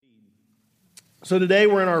So today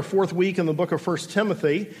we're in our fourth week in the book of 1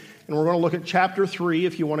 Timothy, and we're going to look at chapter 3.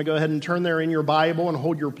 If you want to go ahead and turn there in your Bible and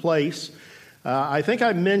hold your place. I think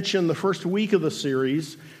I mentioned the first week of the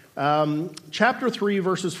series. Chapter 3,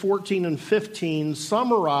 verses 14 and 15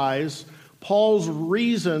 summarize Paul's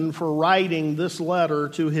reason for writing this letter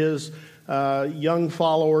to his young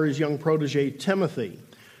follower, his young protege, Timothy.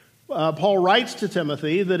 Paul writes to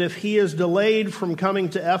Timothy that if he is delayed from coming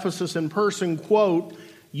to Ephesus in person, quote,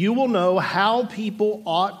 you will know how people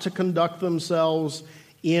ought to conduct themselves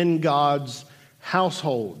in God's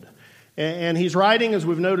household. And he's writing, as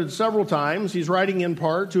we've noted several times, he's writing in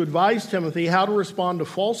part to advise Timothy how to respond to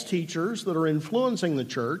false teachers that are influencing the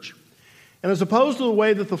church. And as opposed to the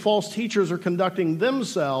way that the false teachers are conducting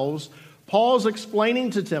themselves, Paul is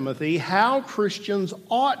explaining to Timothy how Christians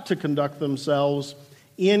ought to conduct themselves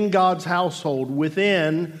in God's household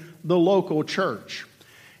within the local church.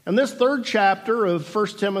 And this third chapter of 1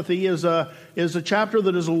 Timothy is a chapter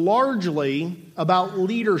that is largely about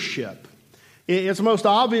leadership. It's most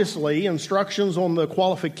obviously instructions on the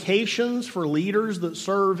qualifications for leaders that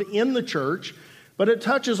serve in the church, but it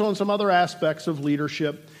touches on some other aspects of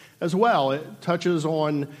leadership as well. It touches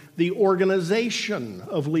on the organization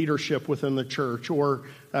of leadership within the church, or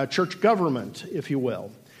church government, if you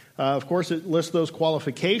will. Of course, it lists those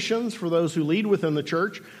qualifications for those who lead within the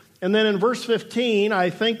church. And then in verse 15,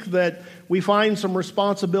 I think that we find some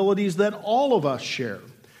responsibilities that all of us share.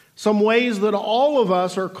 Some ways that all of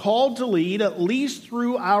us are called to lead, at least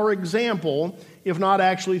through our example, if not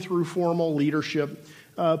actually through formal leadership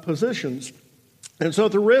positions. And so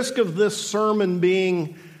at the risk of this sermon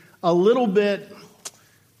being a little bit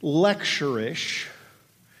lecture-ish,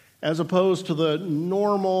 as opposed to the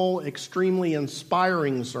normal, extremely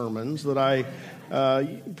inspiring sermons that I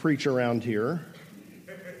preach around here.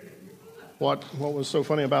 What was so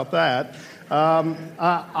funny about that?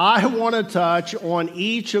 I want to touch on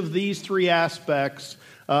each of these three aspects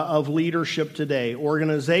of leadership today.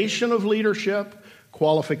 Organization of leadership,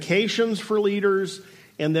 qualifications for leaders,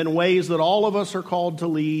 and then ways that all of us are called to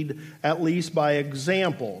lead, at least by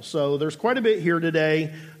example. So there's quite a bit here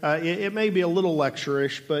today. It may be a little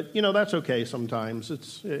lecture-ish, but that's okay sometimes.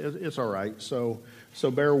 It's all right. So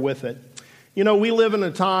bear with it. We live in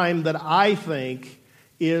a time that I think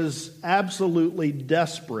is absolutely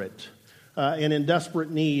desperate and in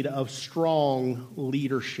desperate need of strong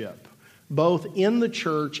leadership, both in the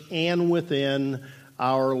church and within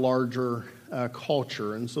our larger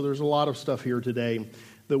culture. And so there's a lot of stuff here today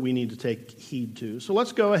that we need to take heed to. So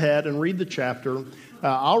let's go ahead and read the chapter.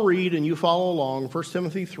 I'll read and you follow along, 1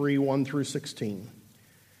 Timothy 3, 1 through 16.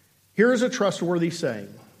 Here is a trustworthy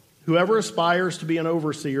saying: whoever aspires to be an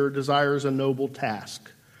overseer desires a noble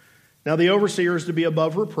task. Now the overseer is to be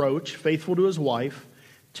above reproach, faithful to his wife,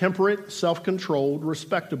 temperate, self-controlled,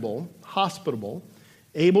 respectable, hospitable,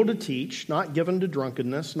 able to teach, not given to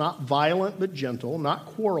drunkenness, not violent but gentle, not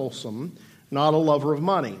quarrelsome, not a lover of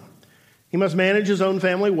money. He must manage his own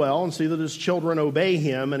family well and see that his children obey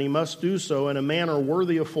him, and he must do so in a manner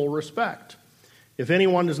worthy of full respect. If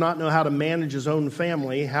anyone does not know how to manage his own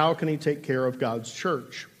family, how can he take care of God's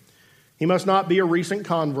church? He must not be a recent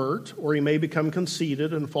convert, or he may become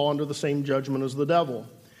conceited and fall under the same judgment as the devil.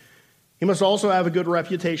 He must also have a good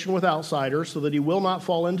reputation with outsiders, so that he will not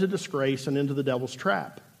fall into disgrace and into the devil's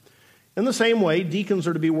trap. In the same way, deacons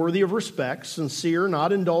are to be worthy of respect, sincere,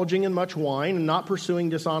 not indulging in much wine, and not pursuing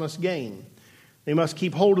dishonest gain. They must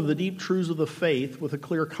keep hold of the deep truths of the faith with a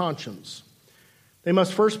clear conscience. They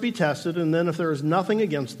must first be tested, and then if there is nothing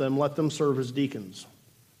against them, let them serve as deacons.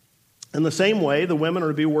 In the same way, the women are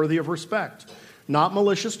to be worthy of respect, not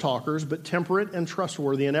malicious talkers, but temperate and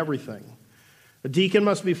trustworthy in everything. A deacon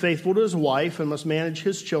must be faithful to his wife and must manage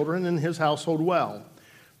his children and his household well.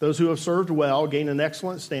 Those who have served well gain an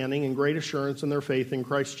excellent standing and great assurance in their faith in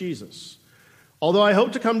Christ Jesus. Although I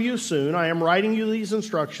hope to come to you soon, I am writing you these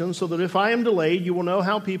instructions so that if I am delayed, you will know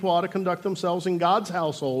how people ought to conduct themselves in God's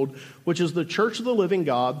household, which is the church of the living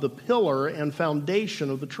God, the pillar and foundation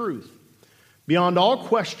of the truth. Beyond all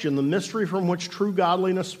question, the mystery from which true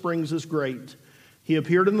godliness springs is great. He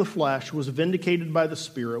appeared in the flesh, was vindicated by the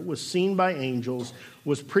Spirit, was seen by angels,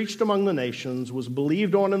 was preached among the nations, was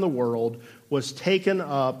believed on in the world, was taken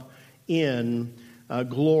up in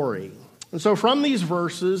glory. And so from these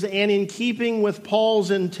verses, and in keeping with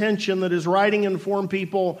Paul's intention that his writing inform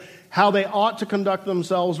people how they ought to conduct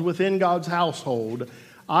themselves within God's household,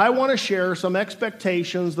 I want to share some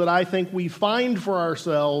expectations that I think we find for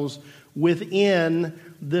ourselves within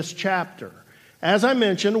this chapter. As I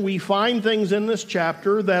mentioned, we find things in this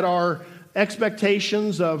chapter that are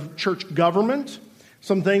expectations of church government,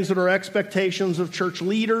 some things that are expectations of church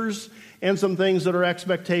leaders, and some things that are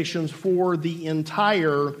expectations for the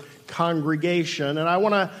entire congregation. And I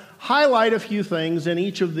want to highlight a few things in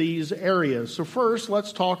each of these areas. So first,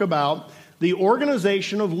 let's talk about the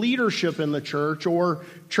organization of leadership in the church, or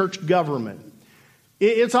church government.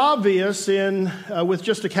 It's obvious with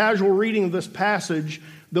just a casual reading of this passage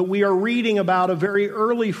that we are reading about a very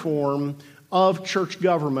early form of church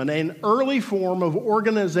government, an early form of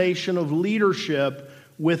organization of leadership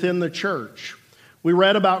within the church. We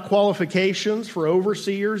read about qualifications for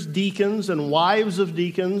overseers, deacons, and wives of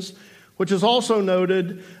deacons, which is also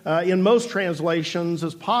noted in most translations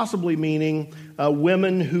as possibly meaning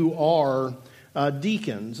women who are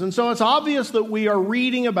deacons. And so it's obvious that we are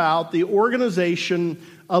reading about the organization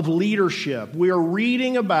of leadership. We are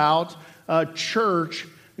reading about church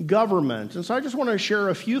government. And so I just want to share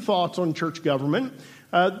a few thoughts on church government.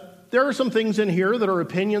 There are some things in here that are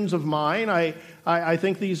opinions of mine. I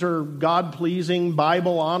think these are God-pleasing,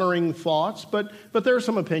 Bible-honoring thoughts, but there's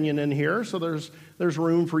some opinion in here, so there's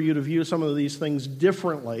room for you to view some of these things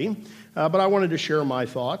differently. But I wanted to share my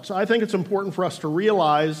thoughts. I think it's important for us to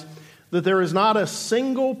realize that there is not a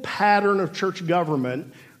single pattern of church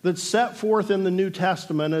government that's set forth in the New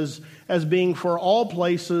Testament as being for all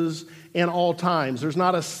places and all times. There's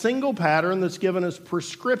not a single pattern that's given as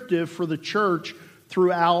prescriptive for the church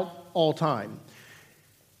throughout all time.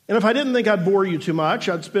 And if I didn't think I'd bore you too much,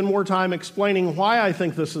 I'd spend more time explaining why I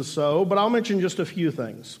think this is so, but I'll mention just a few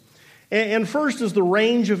things. And first is the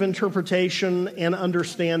range of interpretation and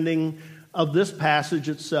understanding of this passage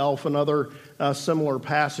itself and other similar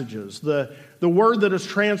passages. The word that is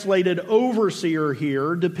translated overseer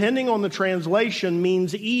here, depending on the translation,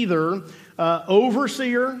 means either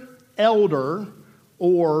overseer, elder,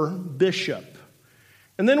 or bishop.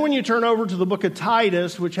 And then when you turn over to the book of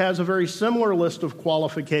Titus, which has a very similar list of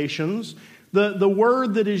qualifications, the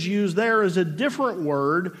word that is used there is a different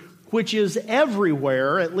word, which is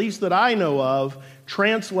everywhere, at least that I know of,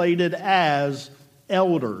 translated as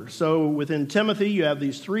elder. So within Timothy, you have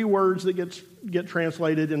these three words that get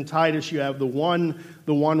translated. In Titus, you have the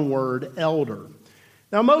one word, elder.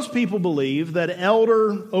 Now, most people believe that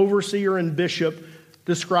elder, overseer, and bishop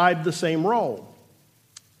describe the same role.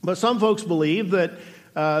 But some folks believe that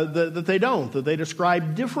they don't, that they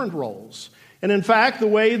describe different roles. And in fact, the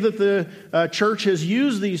way that the church has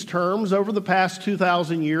used these terms over the past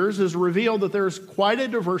 2,000 years has revealed that there's quite a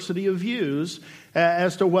diversity of views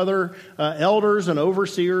as to whether elders and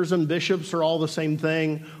overseers and bishops are all the same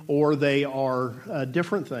thing or they are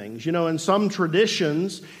different things. You know, in some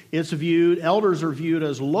traditions, elders are viewed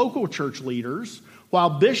as local church leaders, while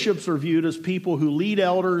bishops are viewed as people who lead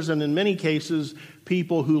elders, and in many cases,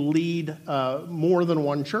 people who lead more than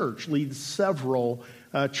one church, lead several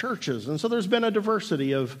churches. And so there's been a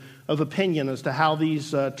diversity of opinion as to how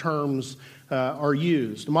these terms are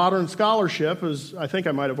used. Modern scholarship, as I think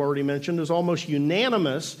I might have already mentioned, is almost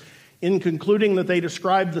unanimous in concluding that they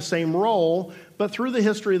describe the same role, but through the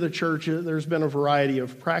history of the church, there's been a variety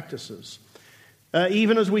of practices.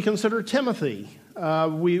 Even as we consider Timothy,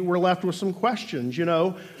 we're left with some questions. You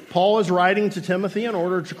know, Paul is writing to Timothy in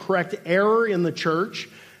order to correct error in the church,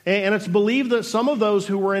 and it's believed that some of those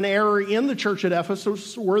who were in error in the church at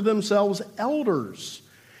Ephesus were themselves elders.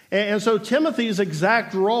 And so Timothy's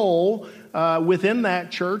exact role within that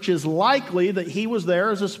church is likely that he was there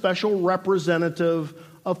as a special representative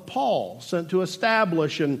of Paul, sent to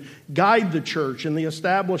establish and guide the church in the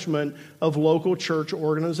establishment of local church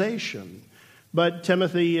organization. But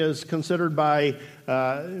Timothy is considered by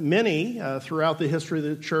many throughout the history of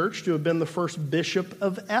the church to have been the first bishop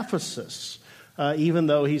of Ephesus, even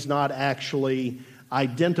though he's not actually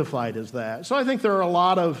identified as that. So I think there are a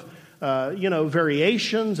lot of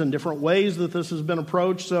variations and different ways that this has been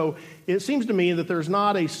approached. So it seems to me that there's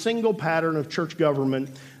not a single pattern of church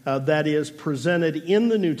government that is presented in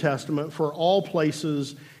the New Testament for all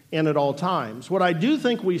places and at all times. What I do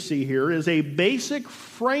think we see here is a basic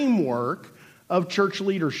framework of church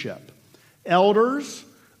leadership. Elders,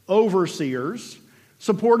 overseers,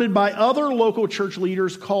 supported by other local church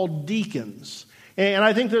leaders called deacons. And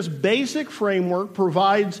I think this basic framework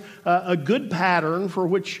provides a good pattern for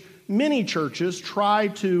which many churches try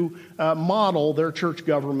to model their church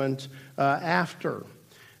government after.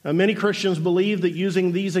 Many Christians believe that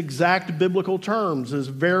using these exact biblical terms is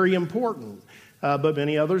very important, but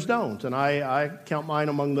many others don't. And I count mine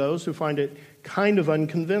among those who find it kind of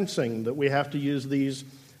unconvincing that we have to use these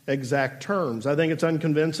exact terms. I think it's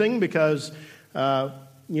unconvincing because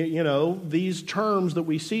these terms that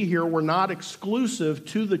we see here were not exclusive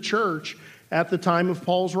to the church at the time of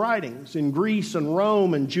Paul's writings. In Greece and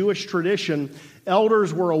Rome and Jewish tradition,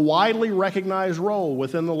 elders were a widely recognized role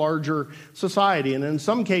within the larger society. And in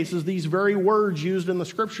some cases, these very words used in the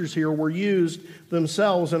scriptures here were used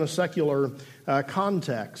themselves in a secular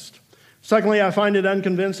context. Secondly, I find it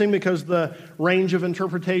unconvincing because the range of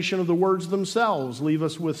interpretation of the words themselves leave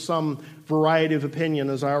us with some variety of opinion,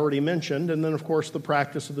 as I already mentioned, and then, of course, the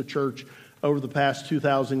practice of the church over the past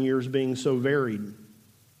 2,000 years being so varied.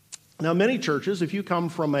 Now, many churches, if you come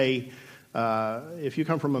from a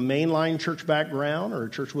mainline church background or a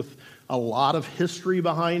church with a lot of history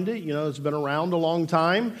behind it, it's been around a long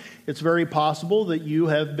time, it's very possible that you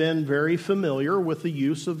have been very familiar with the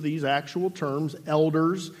use of these actual terms,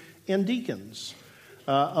 elders and deacons.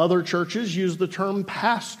 Other churches use the term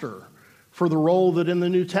pastor for the role that in the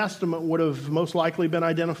New Testament would have most likely been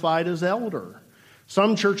identified as elder.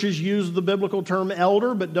 Some churches use the biblical term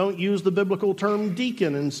elder, but don't use the biblical term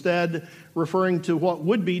deacon, instead referring to what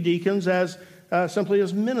would be deacons as simply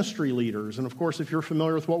as ministry leaders. And of course, if you're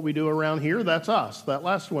familiar with what we do around here, that's us, that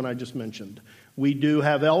last one I just mentioned. We do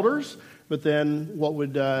have elders, but then what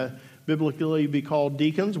would biblically be called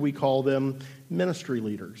deacons, we call them ministry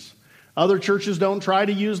leaders. Other churches don't try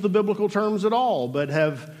to use the biblical terms at all, but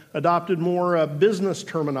have adopted more business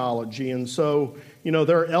terminology. And so,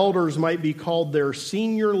 their elders might be called their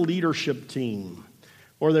senior leadership team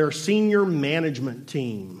or their senior management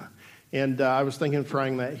team. And I was thinking of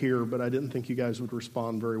trying that here, but I didn't think you guys would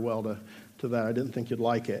respond very well to that. I didn't think you'd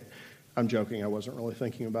like it. I'm joking. I wasn't really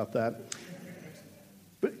thinking about that.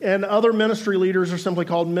 And other ministry leaders are simply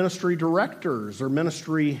called ministry directors or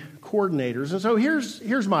ministry coordinators. And so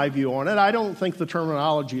here's my view on it. I don't think the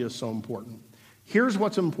terminology is so important. Here's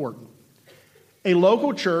what's important. A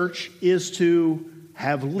local church is to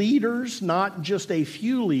have leaders, not just a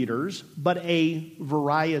few leaders, but a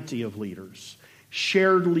variety of leaders.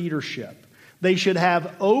 Shared leadership. They should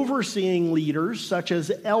have overseeing leaders, such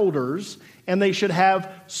as elders, and they should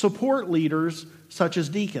have support leaders, such as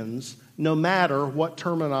deacons, no matter what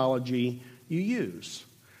terminology you use.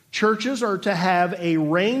 Churches are to have a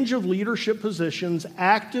range of leadership positions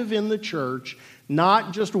active in the church,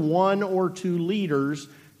 not just one or two leaders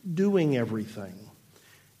doing everything.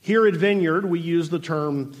 Here at Vineyard, we use the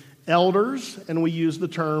term elders and we use the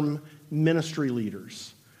term ministry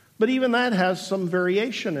leaders. But even that has some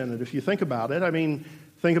variation in it if you think about it. I mean,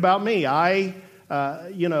 think about me.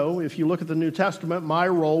 If you look at the New Testament, my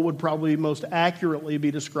role would probably most accurately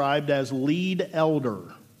be described as lead elder.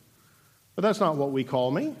 But that's not what we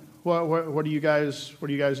call me. What do you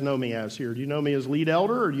guys know me as here? Do you know me as lead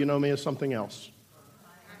elder or do you know me as something else?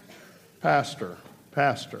 Pastor.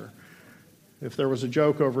 If there was a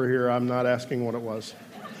joke over here, I'm not asking what it was.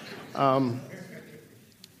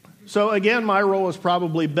 So again, my role is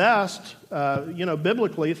probably best,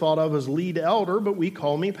 biblically thought of as lead elder, but we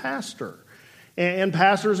call me pastor. And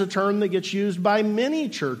pastor is a term that gets used by many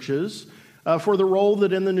churches for the role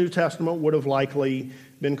that in the New Testament would have likely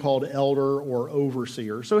been called elder or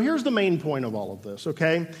overseer. So here's the main point of all of this,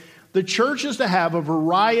 okay? The church is to have a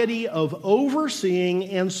variety of overseeing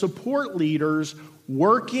and support leaders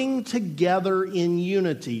working together in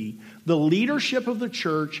unity. The leadership of the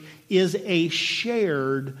church is a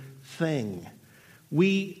shared thing.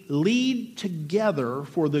 We lead together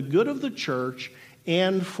for the good of the church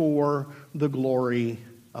and for the glory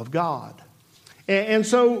of God. And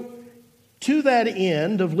so, to that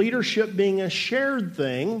end of leadership being a shared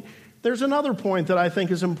thing, there's another point that I think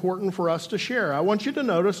is important for us to share. I want you to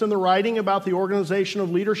notice in the writing about the organization of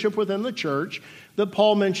leadership within the church that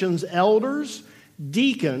Paul mentions elders,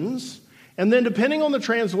 deacons, and then depending on the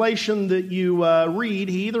translation that you read,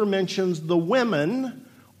 he either mentions the women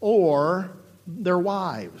or their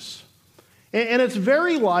wives. And it's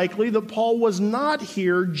very likely that Paul was not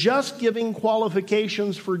here just giving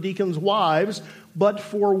qualifications for deacons' wives, but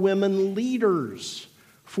for women leaders,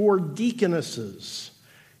 for deaconesses.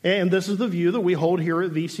 And this is the view that we hold here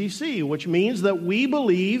at VCC, which means that we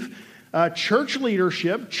believe church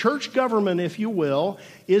leadership, church government, if you will,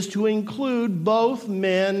 is to include both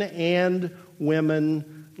men and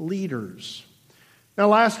women leaders. Now,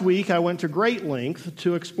 last week, I went to great length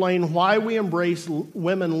to explain why we embrace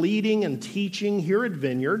women leading and teaching here at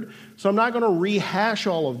Vineyard, so I'm not going to rehash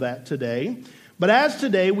all of that today. But as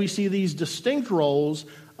today we see these distinct roles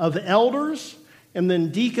of elders and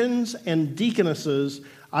then deacons and deaconesses,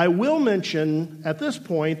 I will mention at this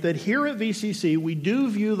point that here at VCC, we do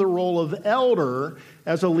view the role of elder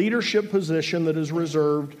as a leadership position that is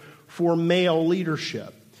reserved for male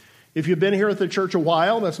leadership. If you've been here at the church a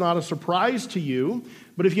while, that's not a surprise to you.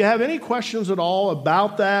 But if you have any questions at all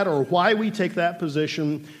about that or why we take that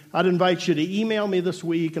position, I'd invite you to email me this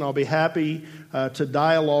week, and I'll be happy to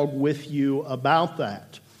dialogue with you about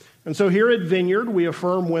that. And so here at Vineyard, we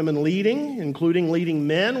affirm women leading, including leading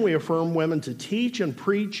men. We affirm women to teach and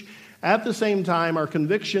preach. At the same time, our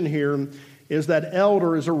conviction here is that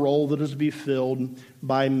elder is a role that is to be filled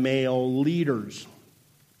by male leaders.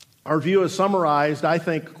 Our view is summarized, I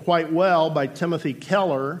think, quite well by Timothy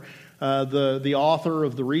Keller, the author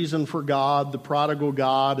of The Reason for God, The Prodigal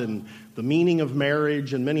God, and The Meaning of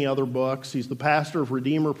Marriage, and many other books. He's the pastor of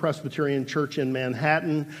Redeemer Presbyterian Church in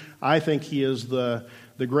Manhattan. I think he is the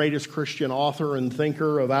greatest Christian author and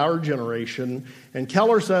thinker of our generation. And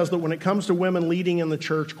Keller says that when it comes to women leading in the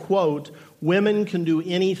church, quote, women can do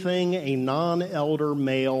anything a non-elder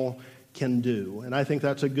male can do. And I think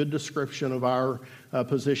that's a good description of our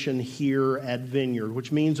position here at Vineyard,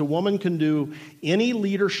 which means a woman can do any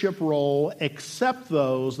leadership role except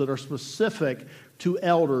those that are specific to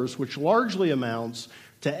elders, which largely amounts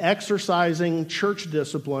to exercising church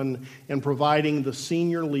discipline and providing the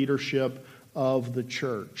senior leadership of the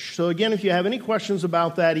church. So again, if you have any questions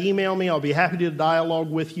about that, email me. I'll be happy to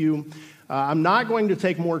dialogue with you. I'm not going to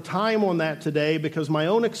take more time on that today because my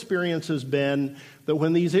own experience has been that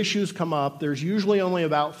when these issues come up, there's usually only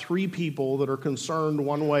about 3 people that are concerned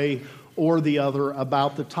one way or the other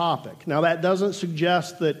about the topic. Now, that doesn't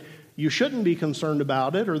suggest that you shouldn't be concerned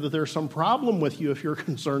about it or that there's some problem with you if you're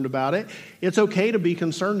concerned about it. It's okay to be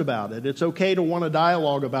concerned about it. It's okay to want a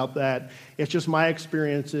dialogue about that. It's just my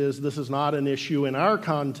experience is this is not an issue in our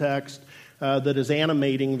context that is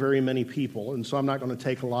animating very many people. And so I'm not going to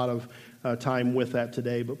take a lot of time with that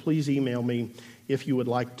today, but please email me if you would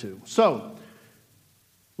like to. So,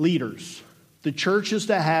 leaders. The church is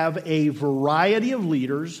to have a variety of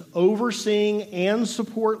leaders overseeing and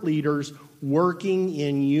support leaders working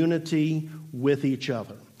in unity with each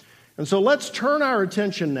other. And so let's turn our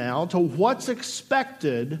attention now to what's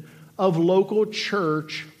expected of local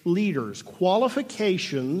church leaders,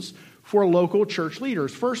 qualifications for local church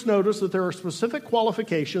leaders. First, notice that there are specific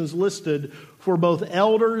qualifications listed for both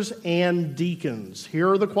elders and deacons. Here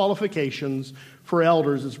are the qualifications for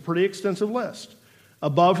elders. It's a pretty extensive list.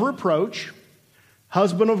 Above reproach,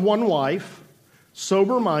 husband of one wife,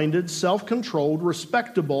 sober-minded, self-controlled,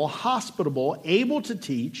 respectable, hospitable, able to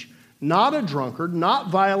teach, not a drunkard, not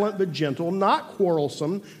violent but gentle, not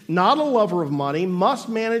quarrelsome, not a lover of money, must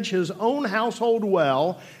manage his own household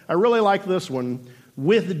well. I really like this one.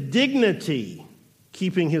 With dignity,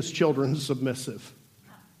 keeping his children submissive.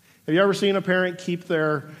 Have you ever seen a parent keep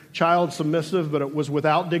their child submissive, but it was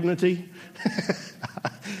without dignity?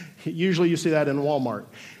 Usually you see that in Walmart.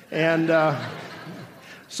 And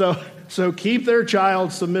so keep their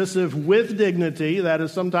child submissive with dignity. That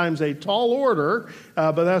is sometimes a tall order,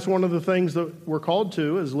 but that's one of the things that we're called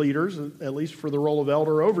to as leaders, at least for the role of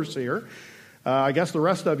elder overseer. I guess the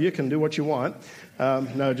rest of you can do what you want.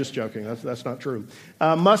 No, just joking. That's not true.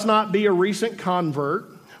 Must not be a recent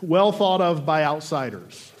convert, well thought of by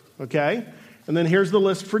outsiders. Okay? And then here's the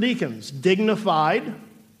list for deacons. Dignified,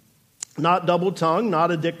 not double-tongued,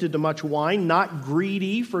 not addicted to much wine, not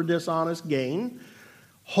greedy for dishonest gain.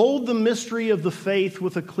 Hold the mystery of the faith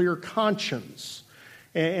with a clear conscience.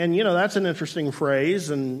 And you know, that's an interesting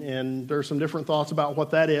phrase, and there's some different thoughts about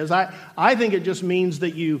what that is. I think it just means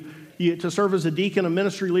that you to serve as a deacon, a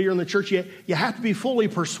ministry leader in the church, you have to be fully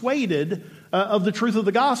persuaded of the truth of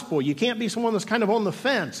the gospel. You can't be someone that's kind of on the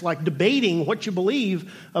fence, like debating what you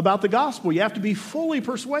believe about the gospel. You have to be fully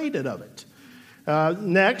persuaded of it.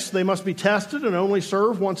 Next, they must be tested and only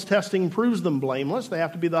serve once testing proves them blameless. They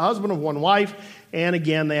have to be the husband of one wife, and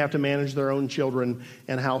again, they have to manage their own children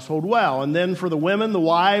and household well. And then for the women, the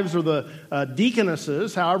wives or the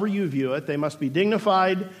deaconesses, however you view it, they must be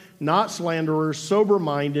dignified, not slanderers,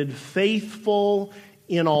 sober-minded, faithful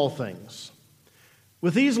in all things.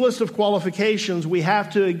 With these list of qualifications, we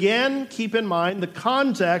have to again keep in mind the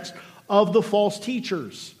context of the false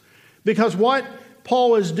teachers. Because what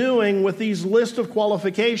Paul is doing with these list of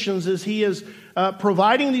qualifications is he is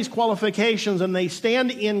providing these qualifications, and they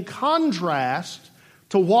stand in contrast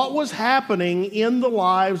to what was happening in the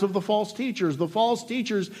lives of the false teachers. The false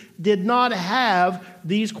teachers did not have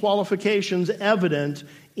these qualifications evident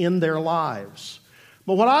in their lives.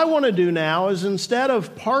 But what I want to do now is, instead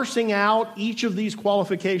of parsing out each of these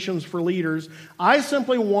qualifications for leaders, I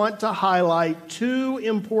simply want to highlight 2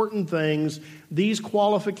 important things these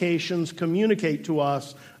qualifications communicate to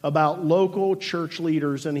us about local church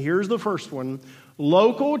leaders. And here's the first one.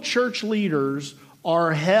 Local church leaders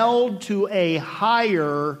are held to a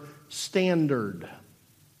higher standard.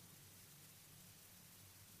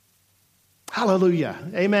 Hallelujah.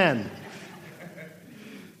 Amen.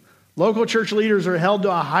 Local church leaders are held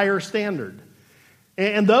to a higher standard.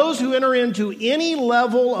 And those who enter into any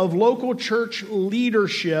level of local church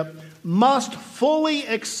leadership must fully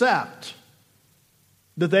accept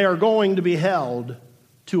that they are going to be held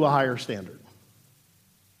to a higher standard.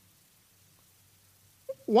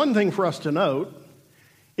 One thing for us to note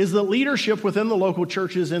is that leadership within the local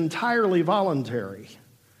church is entirely voluntary,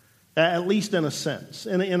 at least in a sense.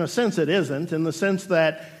 In a sense, it isn't, in the sense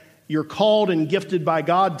that you're called and gifted by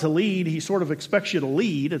God to lead. He sort of expects you to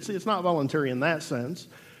lead. It's not voluntary in that sense.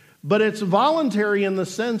 But it's voluntary in the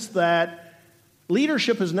sense that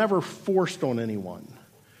leadership is never forced on anyone.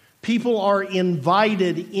 People are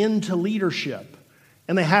invited into leadership,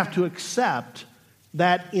 and they have to accept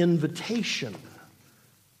that invitation.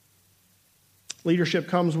 Leadership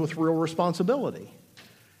comes with real responsibility.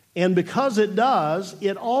 And because it does,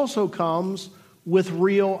 it also comes with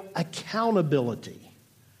real accountability.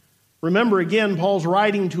 Remember, again, Paul's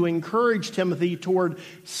writing to encourage Timothy toward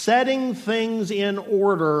setting things in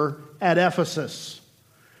order at Ephesus.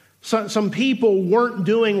 Some people weren't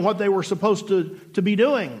doing what they were supposed to be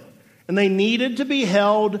doing, and they needed to be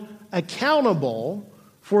held accountable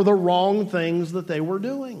for the wrong things that they were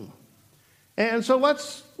doing. And so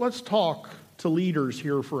let's talk to leaders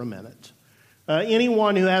here for a minute.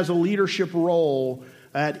 Anyone who has a leadership role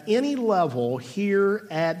at any level here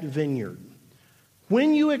at Vineyard.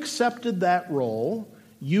 When you accepted that role,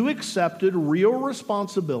 you accepted real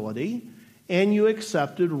responsibility and you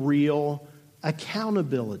accepted real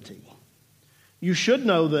accountability. You should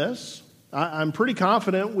know this. I'm pretty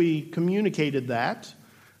confident we communicated that.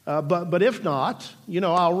 But if not,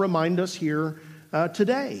 I'll remind us here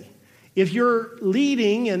today. If you're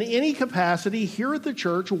leading in any capacity here at the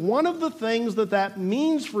church, one of the things that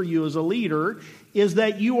means for you as a leader is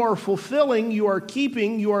that you are fulfilling, you are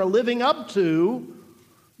keeping, you are living up to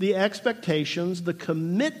the expectations, the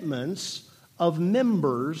commitments of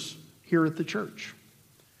members here at the church.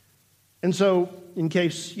 And so, in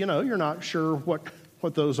case, you're not sure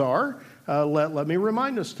what those are, let me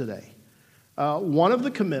remind us today. One of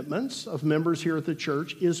the commitments of members here at the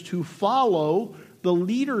church is to follow the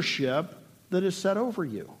leadership that is set over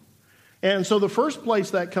you. And so the first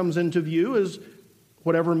place that comes into view is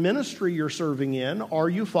whatever ministry you're serving in, are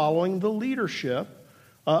you following the leadership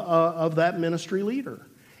of that ministry leader?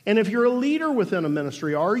 And if you're a leader within a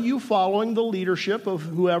ministry, are you following the leadership of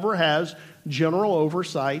whoever has general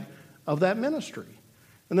oversight of that ministry?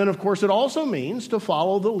 And then, of course, it also means to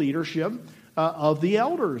follow the leadership of the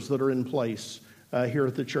elders that are in place here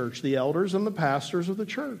at the church, the elders and the pastors of the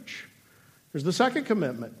church. Here's the second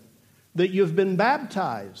commitment, that you've been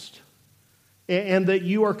baptized and that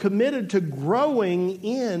you are committed to growing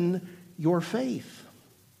in your faith.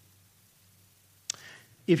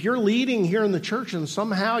 If you're leading here in the church and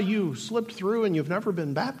somehow you slipped through and you've never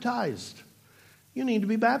been baptized, you need to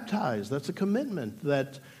be baptized. That's a commitment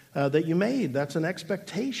that you made. That's an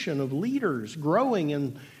expectation of leaders.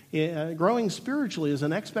 Growing spiritually is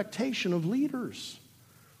an expectation of leaders.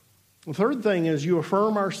 The third thing is you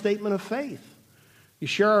affirm our statement of faith. You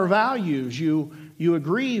share our values. You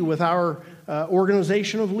agree with our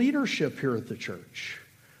organization of leadership here at the church.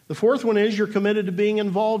 The fourth one is you're committed to being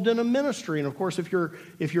involved in a ministry. And of course, if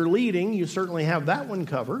you're leading, you certainly have that one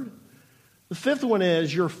covered. The fifth one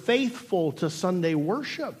is you're faithful to Sunday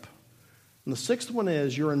worship. And the sixth one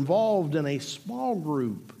is you're involved in a small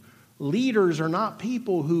group. Leaders are not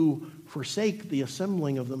people who forsake the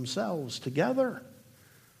assembling of themselves together.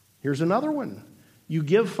 Here's another one. You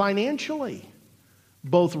give financially,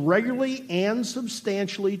 both regularly and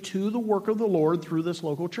substantially, to the work of the Lord through this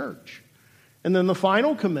local church. And then the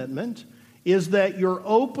final commitment is that you're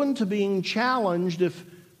open to being challenged if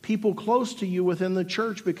people close to you within the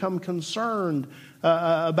church become concerned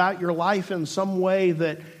about your life in some way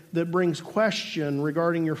that brings question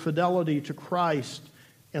regarding your fidelity to Christ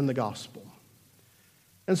and the gospel.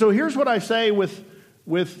 And so here's what I say with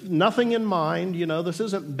nothing in mind. This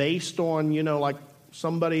isn't based on, like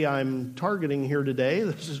somebody I'm targeting here today.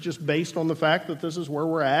 This is just based on the fact that this is where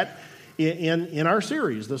we're at in our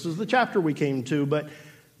series. This is the chapter we came to. But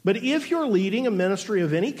if you're leading a ministry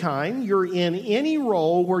of any kind, you're in any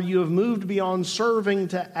role where you have moved beyond serving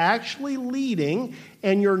to actually leading,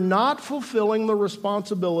 and you're not fulfilling the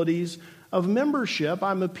responsibilities of membership,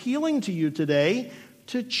 I'm appealing to you today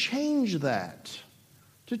to change that.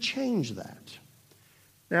 To change that.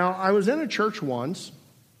 Now, I was in a church once,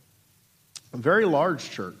 a very large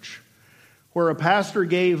church, where a pastor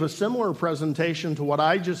gave a similar presentation to what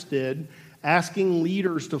I just did, asking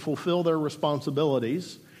leaders to fulfill their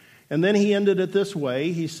responsibilities. And then he ended it this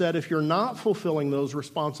way. He said, if you're not fulfilling those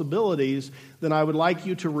responsibilities, then I would like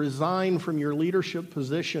you to resign from your leadership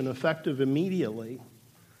position effective immediately.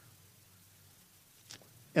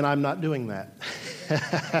 And I'm not doing that.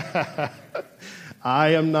 I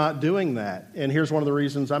am not doing that. And here's one of the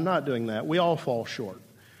reasons I'm not doing that. We all fall short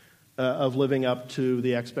of living up to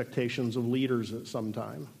the expectations of leaders at some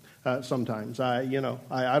time. Sometimes. I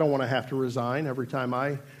don't want to have to resign every time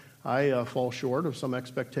I fall short of some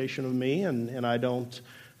expectation of me, and I don't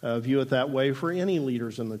view it that way for any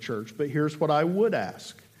leaders in the church. But here's what I would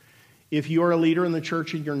ask. If you are a leader in the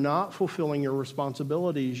church and you're not fulfilling your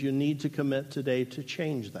responsibilities, you need to commit today to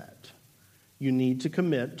change that. You need to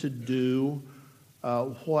commit to do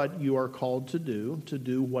what you are called to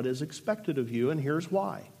do what is expected of you, and here's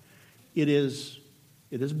why. It is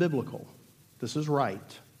biblical. This is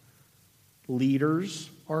right. Leaders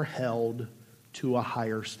are held to a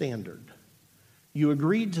higher standard. You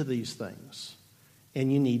agreed to these things,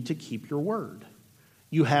 and you need to keep your word.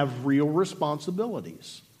 You have real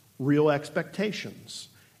responsibilities, real expectations,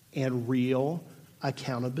 and real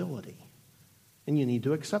accountability. And you need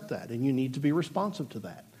to accept that, and you need to be responsive to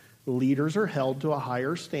that. Leaders are held to a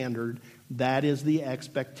higher standard. That is the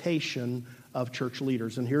expectation of church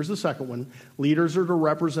leaders. And here's the second one. Leaders are to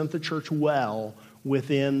represent the church well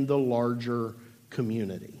within the larger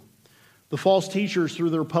community. The false teachers,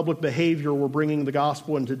 through their public behavior, were bringing the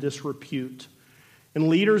gospel into disrepute. And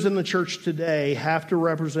leaders in the church today have to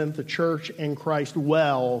represent the church and Christ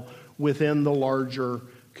well within the larger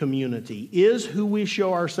community. Is who we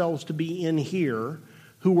show ourselves to be in here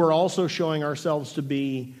who we're also showing ourselves to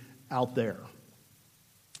be out there?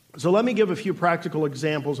 So let me give a few practical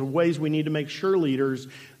examples of ways we need to make sure, leaders,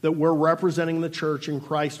 that we're representing the church and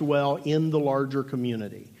Christ well in the larger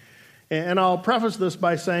community. And I'll preface this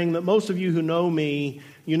by saying that most of you who know me,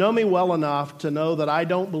 you know me well enough to know that I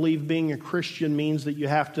don't believe being a Christian means that you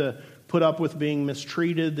have to put up with being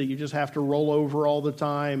mistreated, that you just have to roll over all the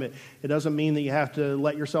time. It doesn't mean that you have to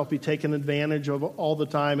let yourself be taken advantage of all the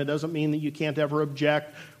time. It doesn't mean that you can't ever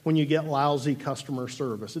object when you get lousy customer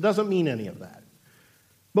service. It doesn't mean any of that.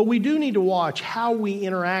 But we do need to watch how we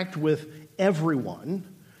interact with everyone,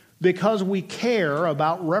 because we care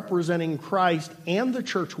about representing Christ and the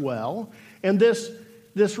church well. And this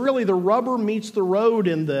really, the rubber meets the road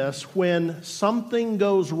in this when something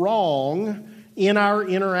goes wrong in our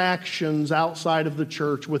interactions outside of the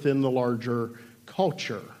church within the larger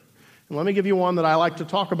culture. And let me give you one that I like to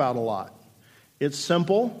talk about a lot. It's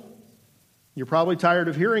simple. You're probably tired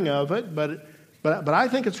of hearing of it, but I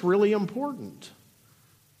think it's really important.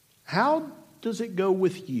 How does it go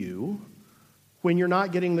with you when you're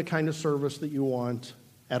not getting the kind of service that you want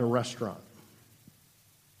at a restaurant?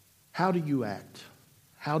 How do you act?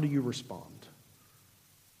 How do you respond?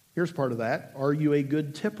 Here's part of that. Are you a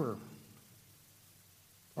good tipper?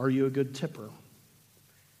 Are you a good tipper?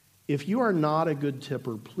 If you are not a good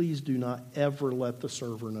tipper, please do not ever let the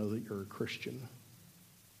server know that you're a Christian.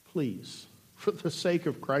 Please, for the sake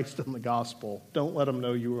of Christ and the gospel, don't let them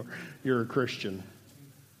know you're a Christian.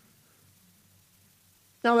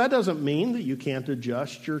 Now, that doesn't mean that you can't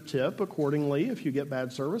adjust your tip accordingly if you get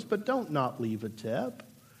bad service, but don't not leave a tip.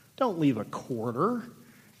 Don't leave a quarter.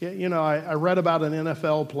 You know, I read about an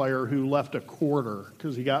NFL player who left a quarter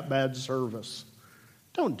because he got bad service.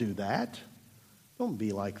 Don't do that. Don't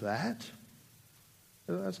be like that.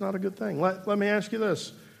 That's not a good thing. Let me ask you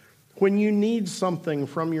this. When you need something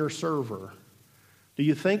from your server, do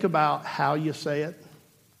you think about how you say it?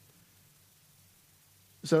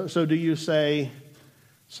 So do you say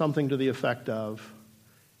something to the effect of,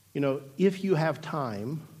 you know, if you have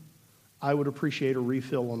time, I would appreciate a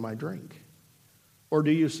refill on my drink? Or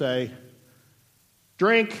do you say,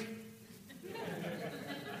 drink,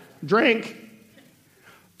 drink,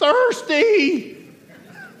 thirsty,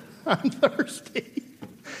 I'm thirsty.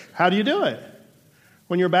 How do you do it?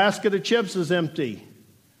 When your basket of chips is empty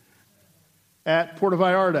at Puerto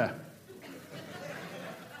Vallarta,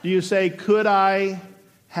 do you say, could I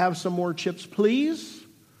have some more chips, please?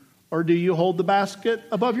 Or do you hold the basket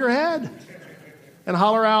above your head and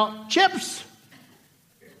holler out, chips?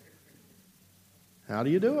 How do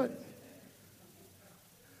you do it?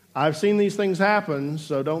 I've seen these things happen,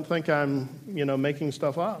 so don't think I'm, making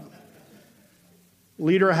stuff up.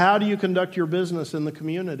 Leader, how do you conduct your business in the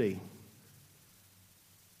community?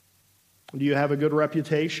 Do you have a good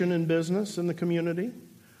reputation in business in the community?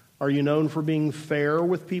 Are you known for being fair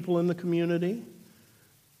with people in the community?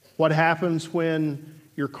 What happens when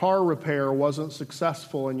your car repair wasn't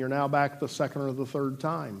successful and you're now back the second or the third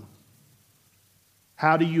time?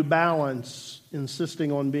 How do you balance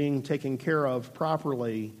insisting on being taken care of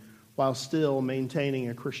properly while still maintaining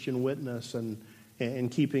a Christian witness and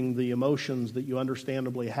keeping the emotions that you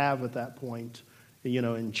understandably have at that point,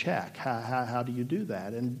 in check? How do you do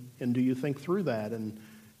that? And do you think through that?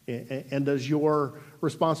 And does your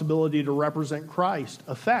responsibility to represent Christ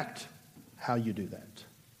affect how you do that?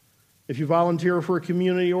 If you volunteer for a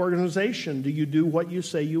community organization, do you do what you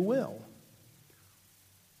say you will?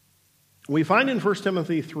 We find in 1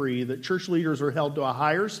 Timothy 3 that church leaders are held to a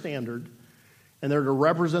higher standard, and they're to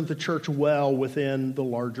represent the church well within the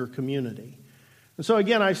larger community. And so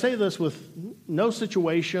again, I say this with no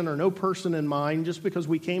situation or no person in mind, just because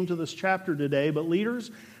we came to this chapter today. But leaders,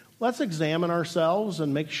 let's examine ourselves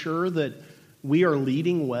and make sure that we are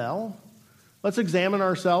leading well. Let's examine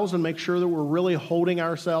ourselves and make sure that we're really holding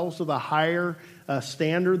ourselves to the higher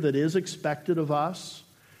standard that is expected of us.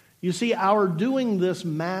 You see, our doing this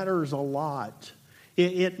matters a lot.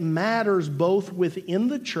 It matters both within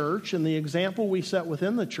the church and the example we set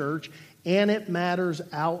within the church, and it matters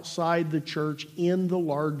outside the church in the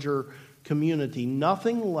larger community.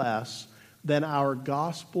 Nothing less than our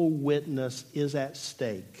gospel witness is at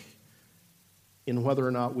stake in whether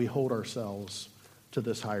or not we hold ourselves to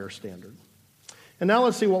this higher standard. And now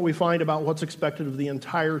let's see what we find about what's expected of the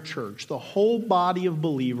entire church, the whole body of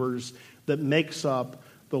believers that makes up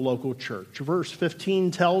the local church. Verse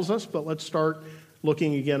 15 tells us, but let's start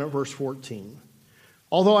looking again at verse 14.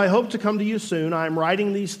 Although I hope to come to you soon, I am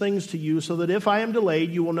writing these things to you so that if I am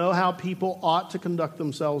delayed, you will know how people ought to conduct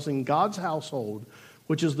themselves in God's household,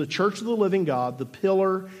 which is the church of the living God, the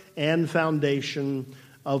pillar and foundation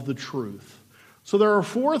of the truth. So there are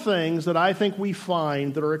 4 things that I think we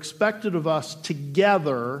find that are expected of us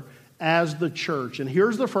together as the church. And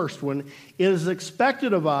here's the first one. It is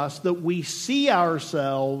expected of us that we see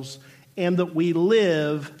ourselves and that we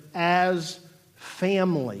live as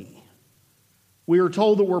family. We are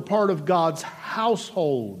told that we're part of God's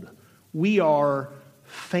household. We are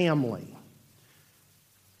family.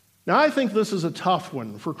 Now, I think this is a tough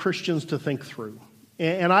one for Christians to think through.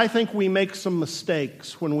 And I think we make some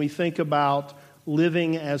mistakes when we think about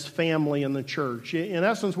living as family in the church. In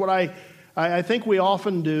essence, what I think we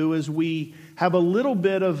often do is we have a little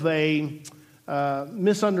bit of a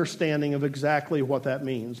misunderstanding of exactly what that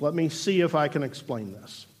means. Let me see if I can explain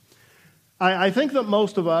this. I think that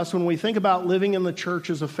most of us, when we think about living in the church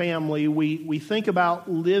as a family, we think about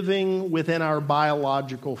living within our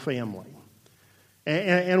biological family.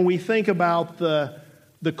 And we think about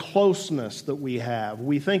the closeness that we have.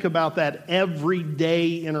 We think about that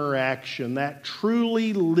everyday interaction, that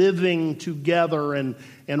truly living together and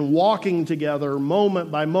walking together moment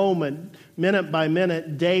by moment, minute by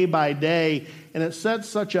minute, day by day. And it sets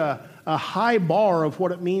such a high bar of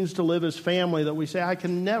what it means to live as family that we say, I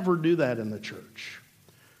can never do that in the church.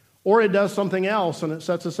 Or it does something else and it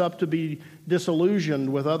sets us up to be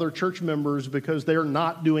disillusioned with other church members because they're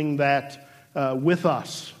not doing that with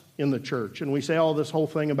us in the church. And we say, this whole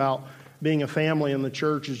thing about being a family in the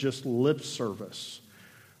church is just lip service.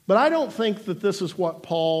 But I don't think that this is what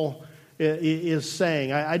Paul is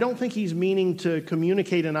saying. I don't think he's meaning to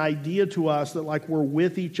communicate an idea to us that like we're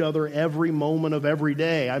with each other every moment of every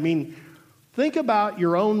day. I mean, think about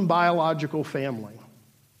your own biological family.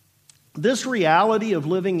 This reality of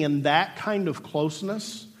living in that kind of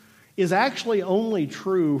closeness is actually only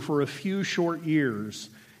true for a few short years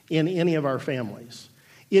in any of our families.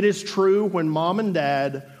 It is true when mom and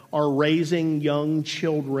dad are raising young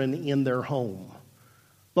children in their home.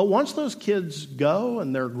 But once those kids go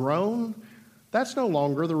and they're grown, that's no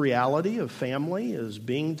longer the reality of family as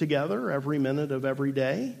being together every minute of every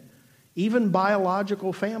day. Even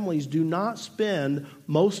biological families do not spend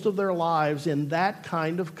most of their lives in that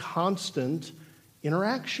kind of constant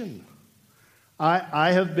interaction.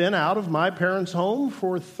 I have been out of my parents' home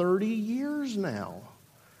for 30 years now.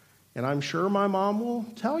 And I'm sure my mom will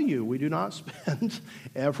tell you we do not spend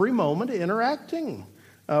every moment interacting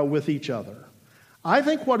with each other. I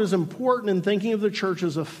think what is important in thinking of the church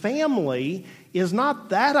as a family is not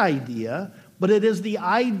that idea, but it is the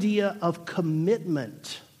idea of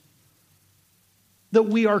commitment. That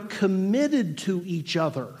we are committed to each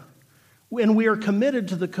other. And we are committed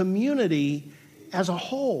to the community as a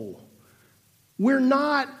whole. We're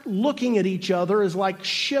not looking at each other as like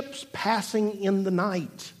ships passing in the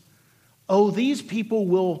night. These people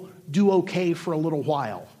will do okay for a little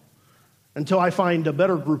while until I find a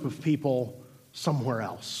better group of people somewhere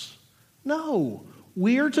else. No,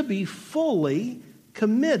 we're to be fully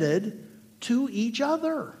committed to each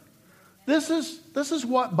other. This is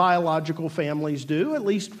what biological families do, at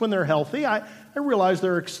least when they're healthy. I realize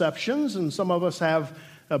there are exceptions, and some of us have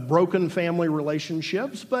broken family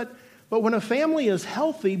relationships, but when a family is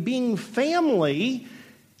healthy, being family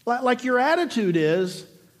Like your attitude is,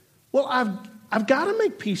 well, I've got to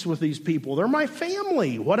make peace with these people. They're my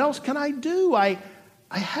family. What else can I do? I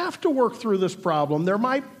have to work through this problem. They're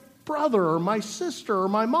my brother or my sister or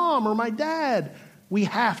my mom or my dad. We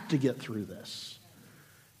have to get through this.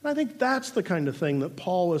 And I think that's the kind of thing that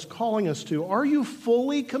Paul is calling us to. Are you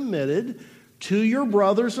fully committed to your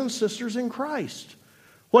brothers and sisters in Christ?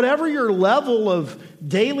 Whatever your level of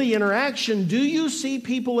daily interaction, do you see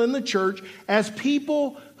people in the church as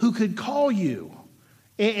people who could call you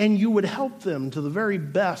and you would help them to the very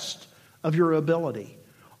best of your ability?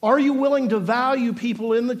 Are you willing to value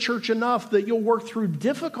people in the church enough that you'll work through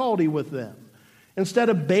difficulty with them instead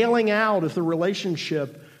of bailing out if the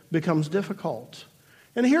relationship becomes difficult?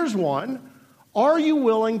 And here's one. Are you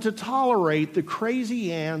willing to tolerate the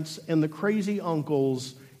crazy aunts and the crazy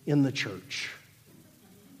uncles in the church?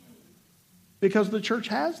 Because the church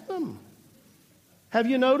has them. Have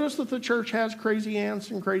you noticed that the church has crazy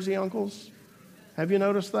aunts and crazy uncles? Have you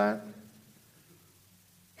noticed that?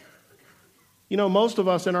 You know, most of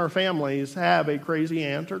us in our families have a crazy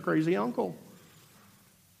aunt or crazy uncle.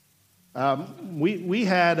 We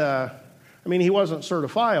had, he wasn't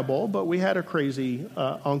certifiable, but we had a crazy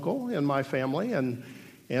uncle in my family, and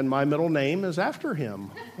my middle name is after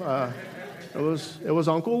him. It was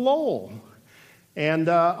Uncle Lowell. And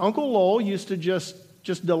Uncle Lowell used to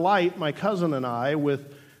just delight my cousin and I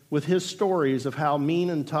with his stories of how mean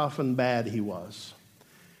and tough and bad he was.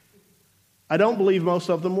 I don't believe most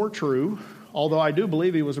of them were true, although I do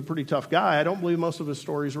believe he was a pretty tough guy. I don't believe most of his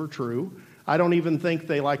stories were true. I don't even think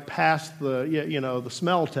they passed the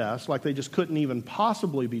smell test, like they just couldn't even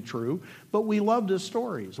possibly be true. But we loved his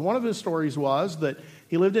stories. One of his stories was that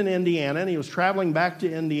he lived in Indiana and he was traveling back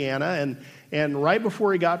to Indiana, and right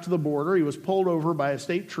before he got to the border, he was pulled over by a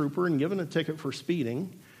state trooper and given a ticket for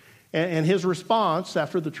speeding. And his response,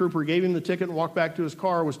 after the trooper gave him the ticket and walked back to his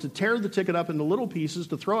car, was to tear the ticket up into little pieces,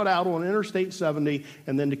 to throw it out on Interstate 70,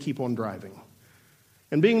 and then to keep on driving.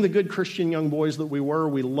 And being the good Christian young boys that we were,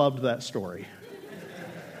 we loved that story.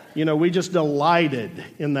 We just delighted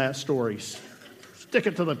in that story. Stick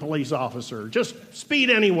it to the police officer. Just speed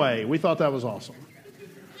anyway. We thought that was awesome.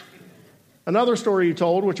 Another story he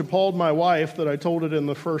told, which appalled my wife that I told it in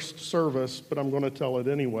the first service, but I'm going to tell it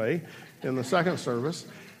anyway in the second service,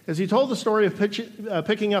 is he told the story of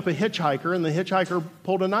picking up a hitchhiker, and the hitchhiker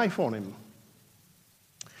pulled a knife on him.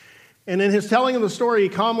 And in his telling of the story, he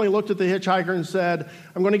calmly looked at the hitchhiker and said,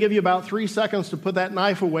 I'm going to give you about 3 seconds to put that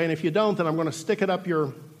knife away, and if you don't, then I'm going to stick it up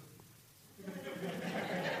your...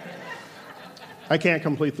 I can't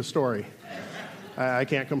complete the story. I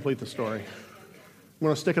can't complete the story. I'm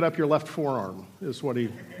going to stick it up your left forearm, is what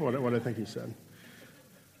I think he said.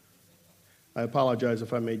 I apologize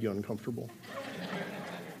if I made you uncomfortable.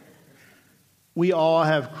 We all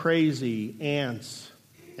have crazy aunts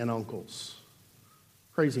and uncles.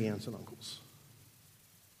 Crazy aunts and uncles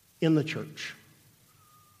in the church.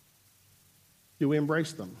 Do we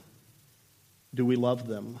embrace them? Do we love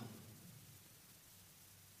them?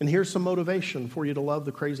 And here's some motivation for you to love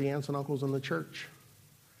the crazy aunts and uncles in the church.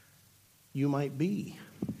 You might be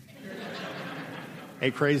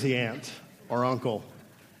a crazy aunt or uncle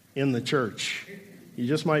in the church. You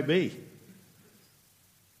just might be.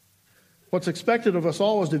 What's expected of us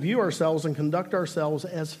all is to view ourselves and conduct ourselves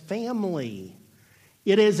as family.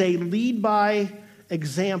 It is a lead-by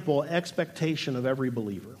example expectation of every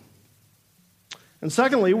believer. And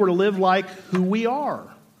secondly, we're to live like who we are,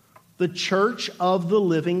 the church of the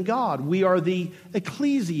living God. We are the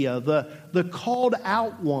ecclesia, the called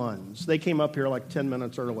out ones. They came up here like 10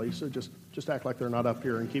 minutes early, so just act like they're not up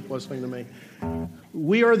here and keep listening to me.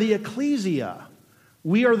 We are the ecclesia.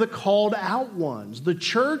 We are the called out ones. The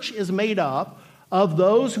church is made up of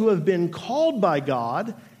those who have been called by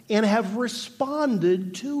God and have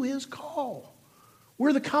responded to his call.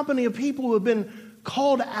 We're the company of people who have been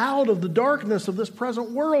called out of the darkness of this present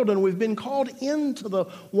world, and we've been called into the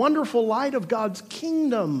wonderful light of God's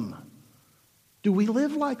kingdom. Do we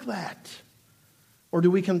live like that? Or do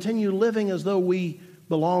we continue living as though we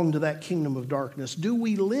belong to that kingdom of darkness? Do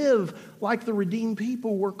we live like the redeemed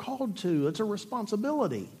people we're called to? It's a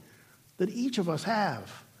responsibility that each of us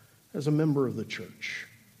have as a member of the church.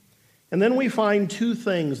 And then we find two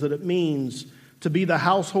things that it means to be the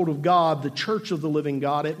household of God, the church of the living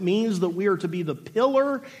God. It means that we are to be the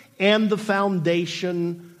pillar and the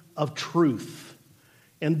foundation of truth.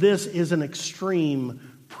 And this is an extreme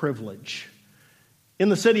privilege. In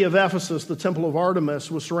the city of Ephesus, the temple of Artemis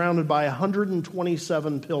was surrounded by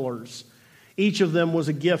 127 pillars. Each of them was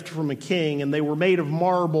a gift from a king, and they were made of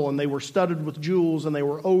marble, and they were studded with jewels, and they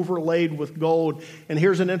were overlaid with gold. And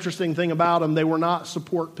here's an interesting thing about them. They were not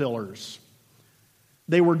support pillars.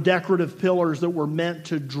 They were decorative pillars that were meant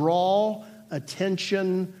to draw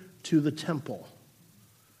attention to the temple.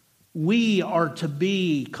 We are to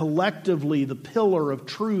be collectively the pillar of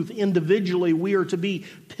truth. Individually, we are to be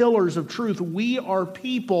pillars of truth. We are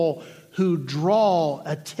people who draw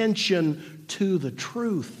attention to the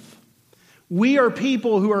truth. We are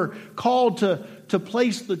people who are called to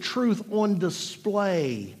place the truth on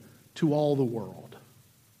display to all the world.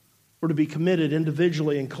 We're to be committed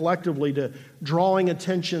individually and collectively to drawing the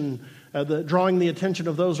attention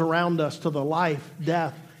of those around us to the life,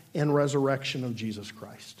 death, and resurrection of Jesus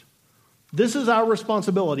Christ. This is our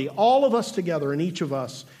responsibility. All of us together and each of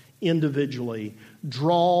us individually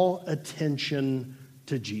draw attention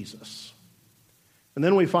to Jesus. And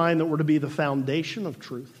then we find that we're to be the foundation of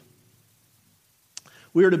truth.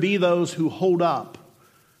 We are to be those who hold up,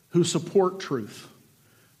 who support truth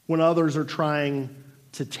when others are trying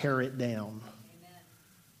to tear it down. Amen.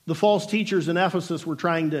 The false teachers in Ephesus were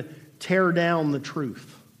trying to tear down the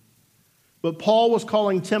truth. But Paul was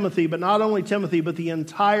calling Timothy, but not only Timothy, but the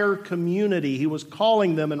entire community. He was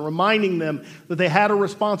calling them and reminding them that they had a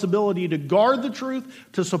responsibility to guard the truth,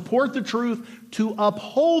 to support the truth, to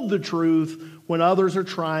uphold the truth when others are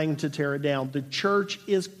trying to tear it down. The church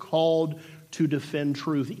is called to defend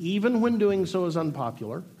truth, even when doing so is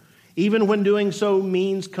unpopular, even when doing so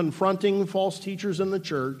means confronting false teachers in the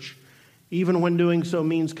church, even when doing so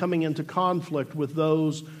means coming into conflict with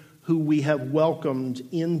those who we have welcomed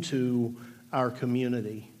into our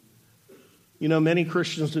community. You know, many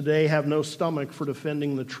Christians today have no stomach for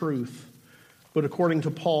defending the truth, but according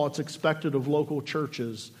to Paul, it's expected of local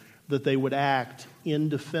churches that they would act in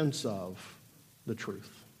defense of the truth.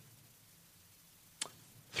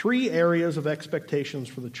 3 areas of expectations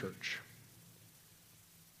for the church.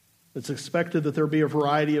 It's expected that there be a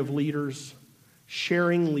variety of leaders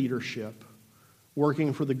sharing leadership,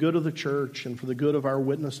 working for the good of the church and for the good of our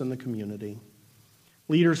witness in the community.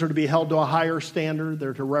 Leaders are to be held to a higher standard.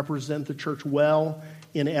 They're to represent the church well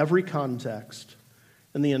in every context.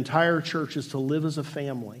 And the entire church is to live as a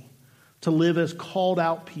family, to live as called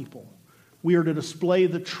out people. We are to display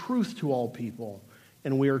the truth to all people,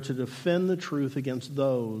 and we are to defend the truth against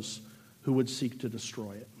those who would seek to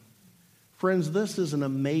destroy it. Friends, this is an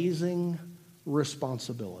amazing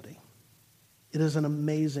responsibility. It is an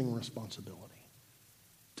amazing responsibility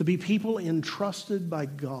to be people entrusted by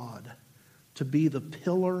God to be the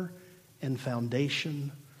pillar and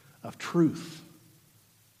foundation of truth.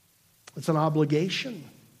 It's an obligation.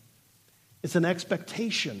 It's an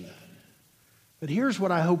expectation. But here's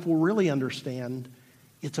what I hope we'll really understand.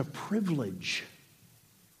 It's a privilege.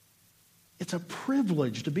 It's a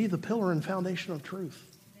privilege to be the pillar and foundation of truth.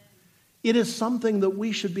 It is something that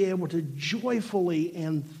we should be able to joyfully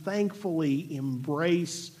and thankfully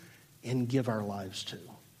embrace and give our lives to.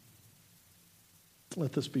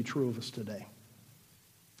 Let this be true of us today.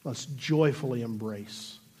 Let's joyfully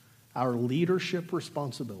embrace our leadership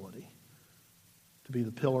responsibility to be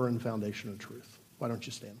the pillar and foundation of truth. Why don't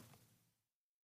you stand?